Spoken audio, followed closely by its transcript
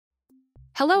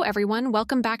Hello everyone,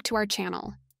 welcome back to our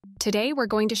channel. Today we're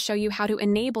going to show you how to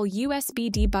enable USB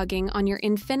debugging on your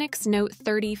Infinix Note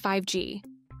 30 5G.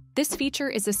 This feature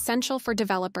is essential for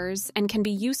developers and can be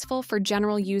useful for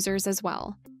general users as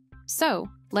well. So,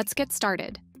 let's get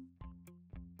started.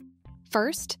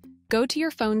 First, go to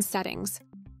your phone's settings.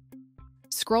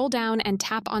 Scroll down and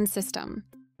tap on System.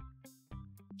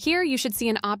 Here you should see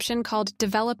an option called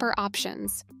Developer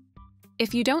Options.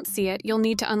 If you don't see it, you'll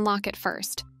need to unlock it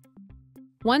first.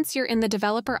 Once you're in the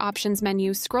Developer Options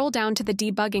menu, scroll down to the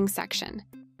Debugging section.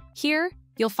 Here,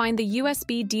 you'll find the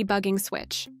USB Debugging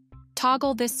switch.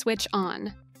 Toggle this switch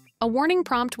on. A warning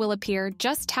prompt will appear.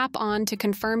 Just tap on to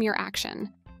confirm your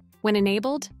action. When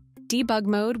enabled, debug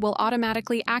mode will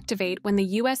automatically activate when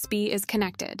the USB is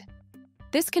connected.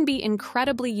 This can be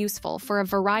incredibly useful for a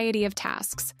variety of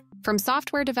tasks, from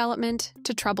software development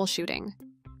to troubleshooting.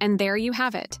 And there you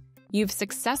have it. You've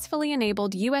successfully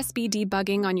enabled USB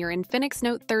debugging on your Infinix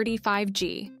Note 30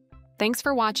 5G. Thanks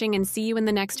for watching and see you in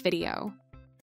the next video.